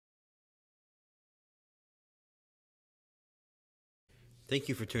Thank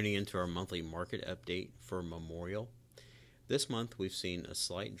you for tuning in to our monthly market update for Memorial. This month we've seen a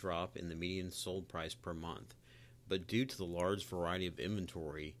slight drop in the median sold price per month, but due to the large variety of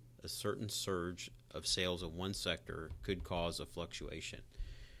inventory, a certain surge of sales in one sector could cause a fluctuation.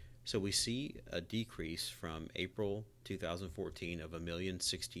 So we see a decrease from April 2014 of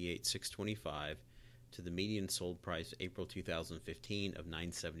 $1,068,625 to the median sold price April 2015 of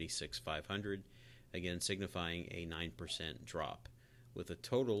 $976,500, again signifying a 9% drop, with a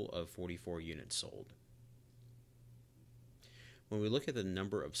total of 44 units sold. When we look at the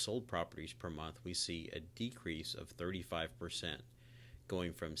number of sold properties per month, we see a decrease of 35%,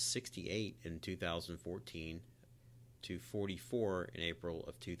 going from 68 in 2014 to 44 in April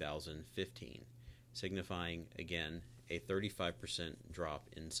of 2015, signifying, again, a 35% drop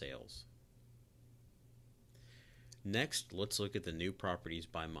in sales. Next, let's look at the new properties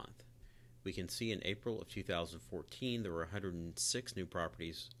by month. We can see in April of 2014 there were 106 new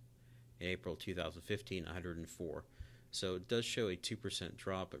properties. In April 2015, 104. So it does show a 2%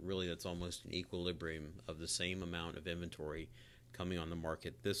 drop, but really that's almost an equilibrium of the same amount of inventory coming on the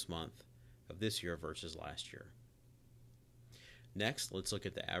market this month of this year versus last year. Next, let's look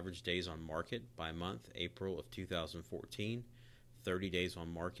at the average days on market by month. April of 2014, 30 days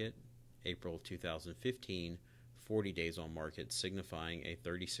on market. April 2015, 40 days on market, signifying a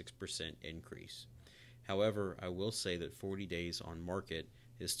 36% increase. However, I will say that 40 days on market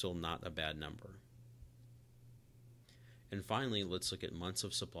is still not a bad number. And finally, let's look at months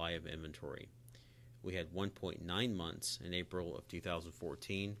of supply of inventory. We had 1.9 months in April of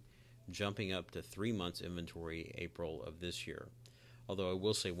 2014, jumping up to 3 months inventory April of this year. Although I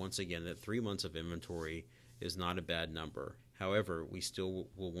will say once again that 3 months of inventory is not a bad number. However, we still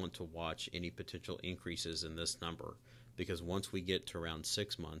will want to watch any potential increases in this number, because once we get to around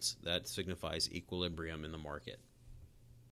 6 months, that signifies equilibrium in the market.